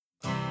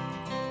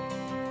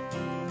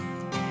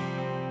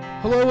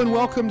Hello and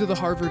welcome to the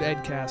Harvard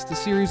EdCast, a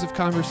series of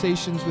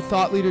conversations with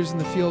thought leaders in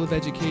the field of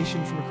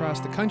education from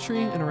across the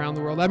country and around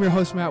the world. I'm your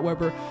host, Matt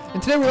Weber,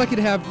 and today we're lucky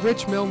to have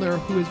Rich Milner,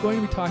 who is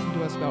going to be talking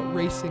to us about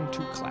racing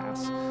to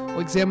class. We'll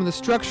examine the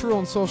structural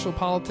and social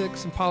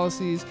politics and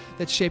policies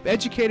that shape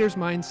educators'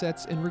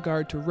 mindsets in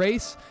regard to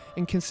race,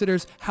 and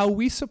considers how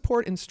we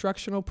support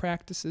instructional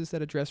practices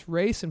that address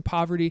race and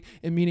poverty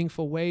in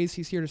meaningful ways.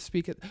 He's here to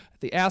speak at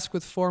the Ask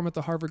With Forum at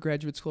the Harvard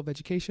Graduate School of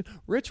Education.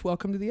 Rich,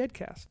 welcome to the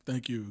EdCast.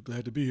 Thank you.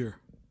 Glad to be here.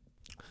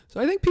 So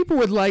I think people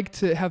would like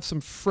to have some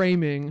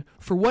framing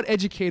for what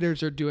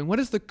educators are doing. What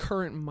is the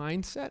current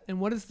mindset, and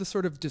what is the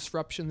sort of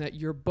disruption that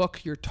your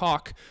book, your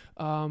talk,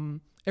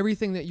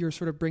 everything that you're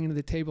sort of bringing to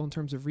the table in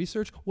terms of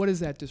research, what is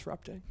that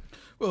disrupting?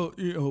 Well,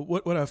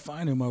 what I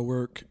find in my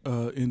work,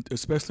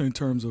 especially in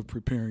terms of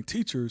preparing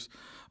teachers,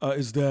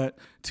 is that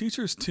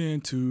teachers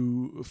tend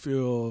to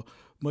feel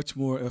much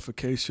more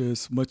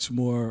efficacious, much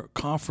more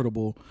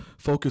comfortable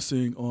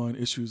focusing on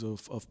issues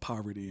of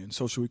poverty and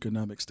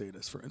socioeconomic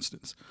status, for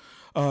instance.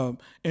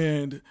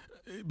 And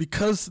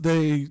because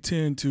they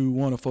tend to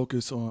want to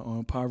focus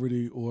on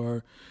poverty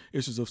or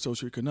issues of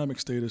socioeconomic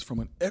status from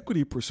an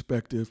equity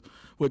perspective,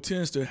 what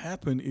tends to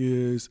happen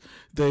is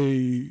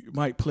they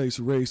might place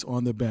race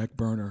on the back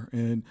burner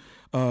and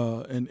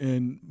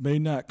may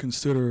not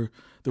consider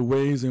the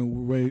ways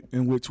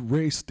in which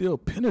race still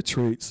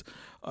penetrates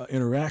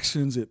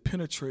interactions. It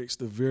penetrates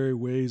the very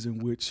ways in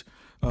which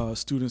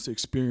students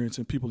experience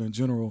and people in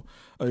general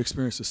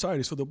experience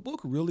society. So the book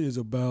really is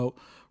about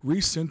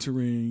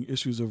recentering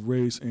issues of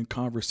race in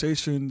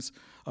conversations,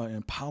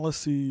 in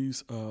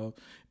policies,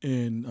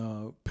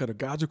 in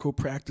pedagogical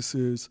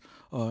practices,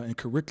 in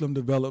curriculum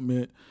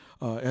development,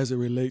 as it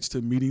relates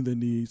to meeting the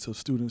needs of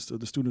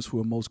the students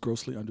who are most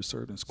grossly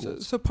underserved in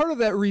schools. So part of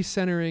that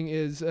recentering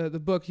is the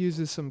book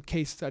uses some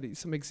case studies,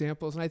 some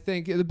examples, and I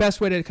think the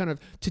best way to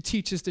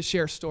teach is to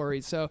share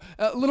stories. So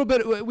a little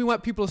bit, we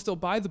want people to still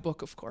buy the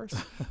book, of course,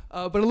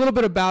 but a little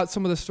bit about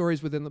some of the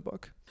stories within the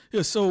book.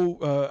 Yeah, so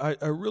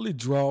I really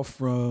draw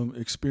from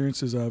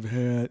experiences I've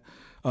had,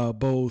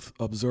 both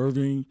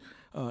observing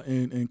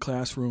in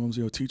classrooms.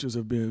 Teachers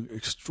have been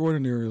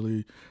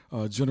extraordinarily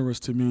generous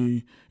to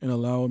me in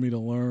allowing me to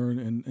learn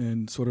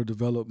and sort of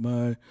develop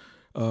my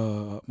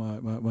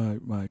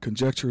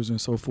conjectures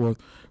and so forth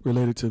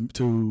related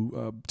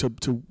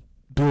to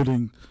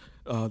building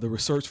the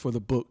research for the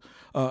book.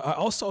 I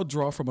also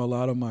draw from a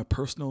lot of my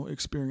personal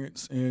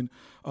experience, and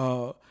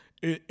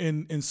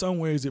in some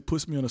ways it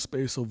puts me in a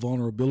space of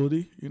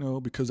vulnerability,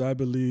 because I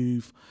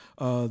believe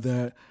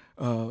that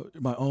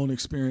my own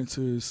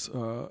experiences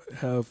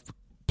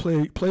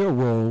play a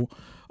role,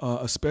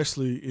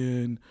 especially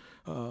in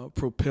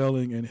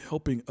propelling and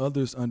helping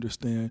others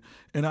understand.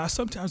 And I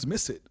sometimes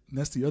miss it. And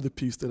that's the other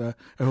piece that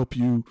I hope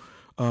you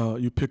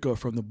pick up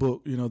from the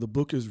book. The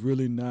book is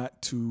really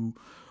not to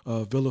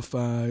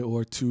vilify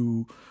or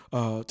to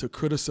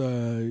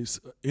criticize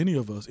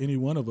any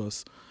one of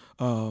us,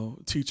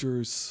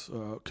 teachers,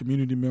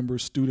 community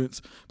members,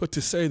 students, but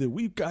to say that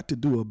we've got to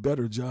do a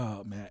better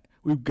job, Matt.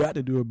 We've got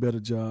to do a better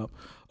job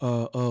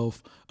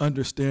of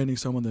understanding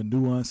some of the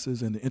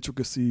nuances and the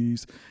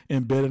intricacies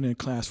embedded in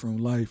classroom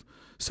life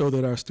so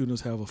that our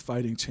students have a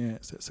fighting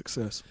chance at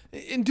success.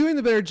 In doing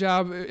the better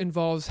job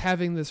involves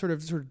having the sort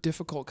of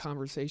difficult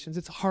conversations.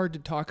 It's hard to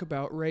talk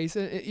about race.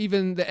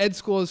 Even the ed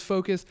school is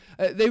focused.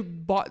 This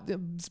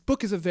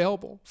book is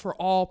available for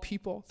all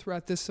people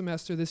throughout this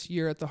semester, this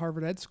year at the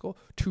Harvard Ed School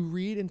to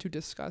read and to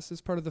discuss as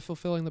part of the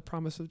Fulfilling the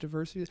Promise of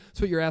Diversity.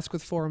 That's what your Ask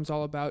With Forum's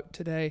all about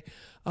today.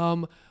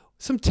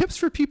 Some tips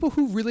for people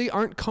who really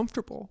aren't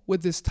comfortable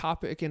with this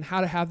topic and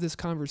how to have this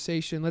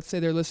conversation. Let's say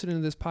they're listening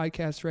to this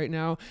podcast right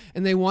now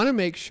and they want to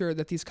make sure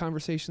that these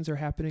conversations are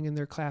happening in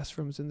their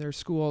classrooms, in their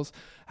schools.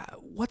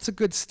 What's a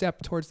good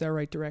step towards that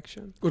right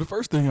direction? Well, the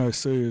first thing I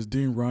say is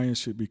Dean Ryan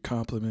should be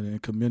complimented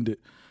and commended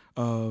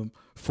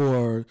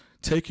for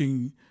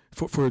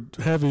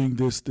having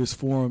this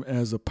forum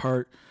as a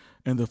part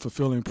and the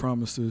Fulfilling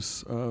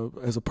Promises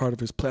as a part of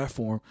his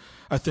platform.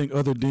 I think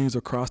other deans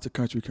across the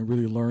country can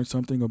really learn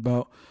something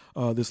about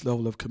this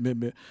level of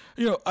commitment.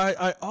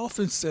 I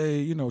often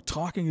say,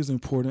 talking is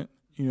important.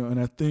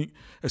 And I think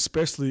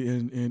especially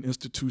in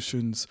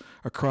institutions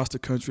across the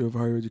country of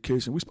higher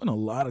education, we spend a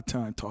lot of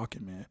time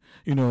talking, man.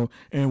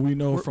 And we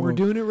know we're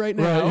doing it right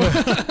now. Right,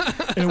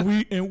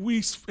 yeah.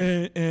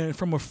 and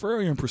from a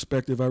Freudian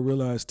perspective, I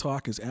realize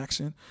talk is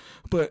action,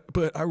 but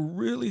I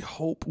really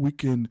hope we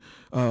can.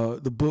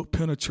 The book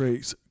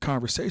penetrates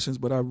conversations,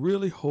 but I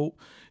really hope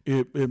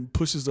it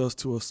pushes us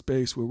to a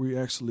space where we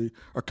actually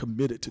are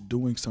committed to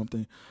doing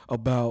something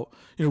about.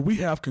 We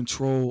have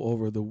control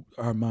over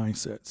our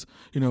mindsets.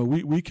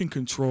 We can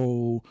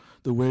control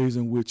the ways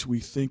in which we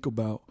think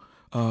about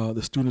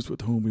the students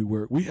with whom we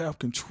work. We have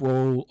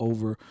control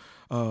over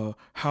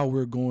how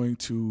we're going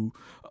to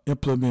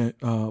implement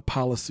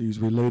policies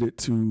related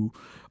to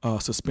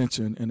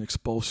suspension and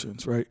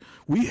expulsions, right?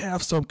 We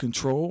have some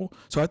control.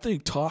 So I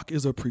think talk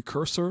is a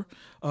precursor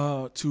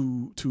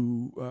to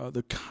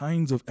the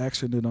kinds of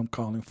action that I'm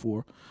calling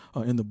for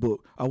in the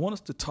book. I want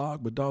us to talk,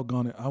 but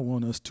doggone it, I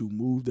want us to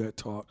move that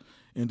talk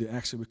into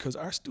action, because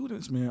our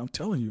students, man, I'm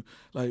telling you,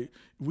 like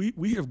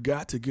we have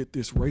got to get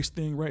this race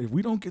thing right. If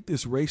we don't get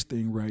this race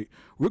thing right,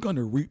 we're going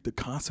to reap the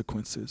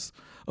consequences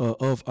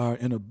of our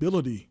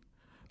inability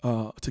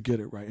to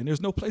get it right. And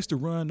there's no place to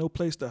run, no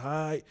place to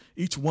hide.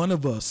 Each one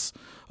of us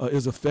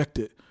is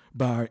affected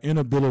by our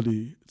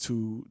inability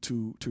to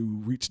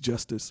reach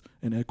justice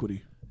and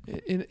equity.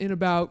 In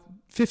about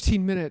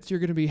 15 minutes, you're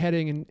going to be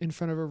heading in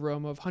front of a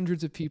room of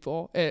hundreds of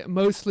people,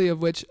 mostly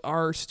of which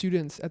are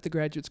students at the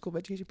Graduate School of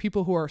Education,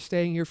 people who are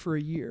staying here for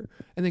a year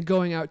and then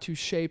going out to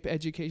shape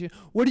education.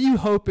 What are you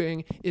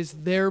hoping is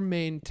their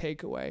main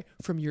takeaway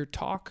from your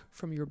talk,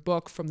 from your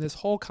book, from this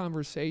whole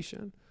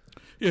conversation?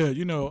 Yeah,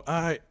 you know,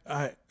 I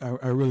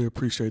really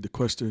appreciate the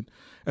question.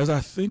 As I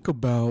think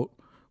about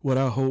what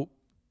I hope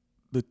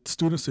the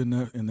students in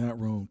that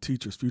room,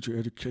 teachers,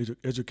 future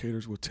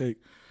educators will take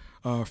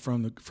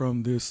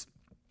from this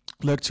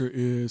lecture,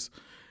 is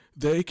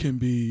they can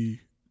be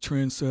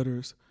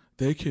trendsetters.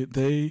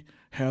 They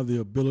have the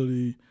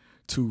ability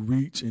to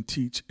reach and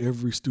teach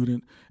every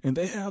student, and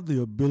they have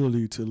the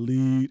ability to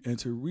lead and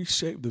to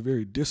reshape the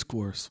very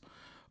discourse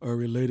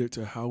related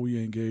to how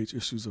we engage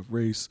issues of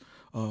race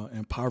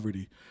and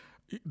poverty.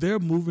 They're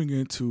moving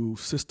into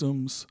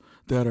systems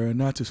that are,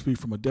 not to speak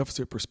from a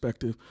deficit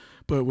perspective,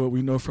 but what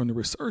we know from the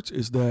research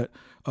is that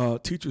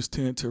teachers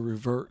tend to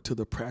revert to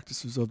the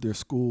practices of their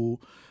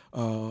school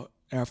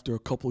after a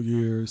couple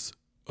years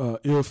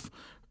if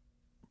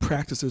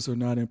practices are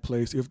not in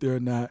place, if they're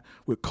not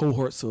with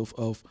cohorts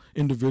of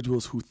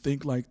individuals who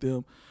think like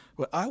them.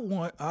 But I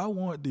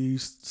want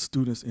these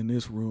students in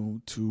this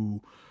room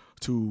to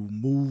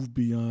move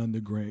beyond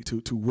the grain,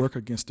 to work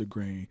against the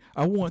grain.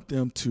 I want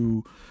them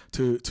to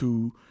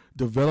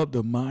develop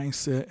the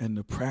mindset and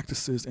the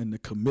practices and the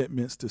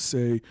commitments to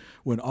say,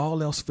 when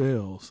all else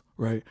fails,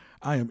 right,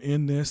 I am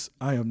in this.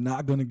 I am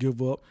not going to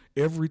give up.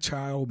 Every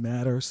child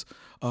matters,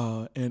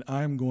 and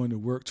I'm going to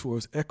work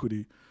towards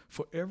equity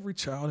for every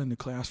child in the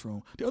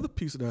classroom. The other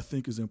piece that I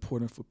think is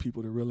important for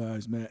people to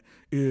realize, Matt,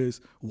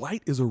 is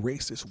white is a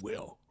race as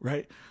well,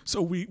 right?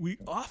 So we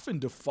often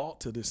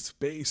default to this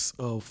space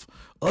of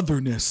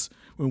otherness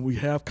when we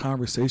have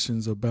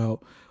conversations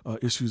about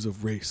issues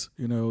of race.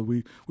 You know,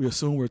 we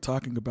assume we're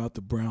talking about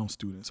the brown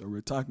students or we're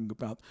talking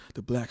about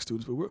the black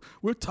students, but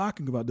we're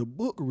talking about, the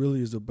book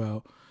really is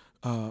about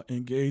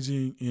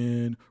engaging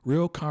in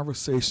real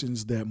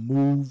conversations that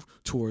move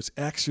towards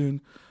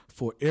action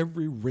for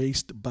every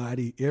raced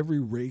body, every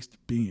raced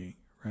being,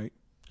 right?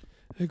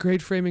 A great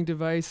framing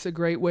device, a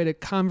great way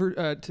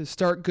to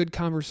start good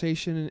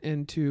conversation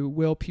and to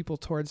will people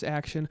towards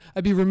action.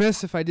 I'd be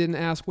remiss if I didn't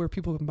ask where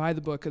people can buy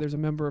the book. There's a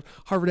member of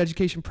Harvard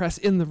Education Press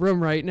in the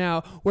room right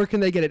now. Where can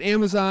they get it?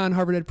 Amazon,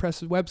 Harvard Ed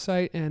Press's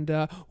website, and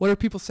what are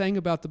people saying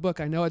about the book?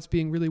 I know it's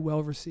being really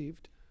well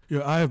received.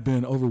 Yeah, I have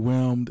been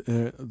overwhelmed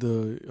at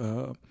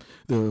the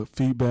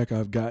feedback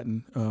I've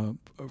gotten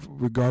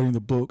regarding the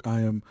book.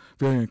 I am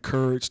very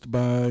encouraged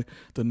by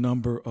the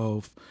number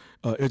of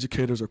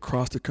educators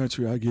across the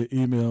country. I get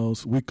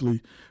emails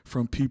weekly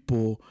from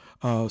people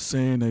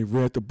saying they've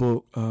read the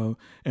book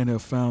and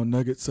have found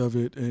nuggets of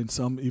it, and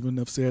some even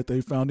have said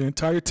they found the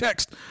entire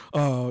text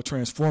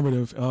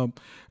transformative.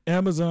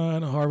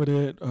 Amazon, Harvard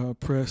Ed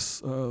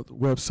Press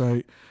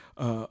website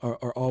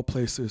are all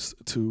places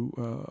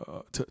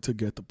to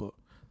get the book.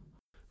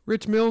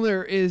 Rich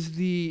Milner is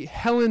the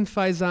Helen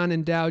Faison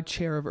Endowed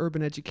Chair of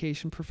Urban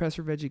Education,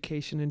 Professor of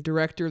Education, and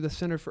Director of the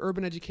Center for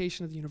Urban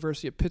Education at the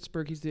University of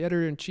Pittsburgh. He's the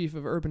Editor-in-Chief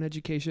of Urban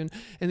Education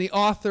and the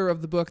author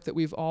of the book that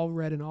we've all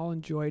read and all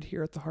enjoyed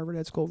here at the Harvard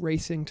Ed School,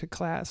 Racing to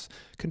Class,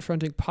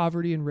 Confronting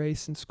Poverty and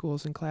Race in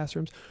Schools and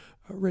Classrooms.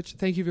 Rich,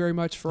 thank you very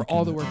much for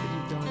all the work that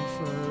you've done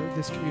for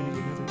this community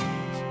and other communities.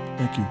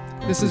 Thank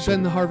you. This has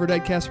been the Harvard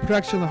EdCast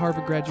production of the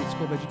Harvard Graduate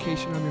School of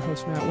Education. I'm your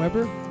host, Matt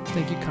Weber.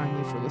 Thank you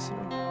kindly for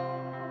listening.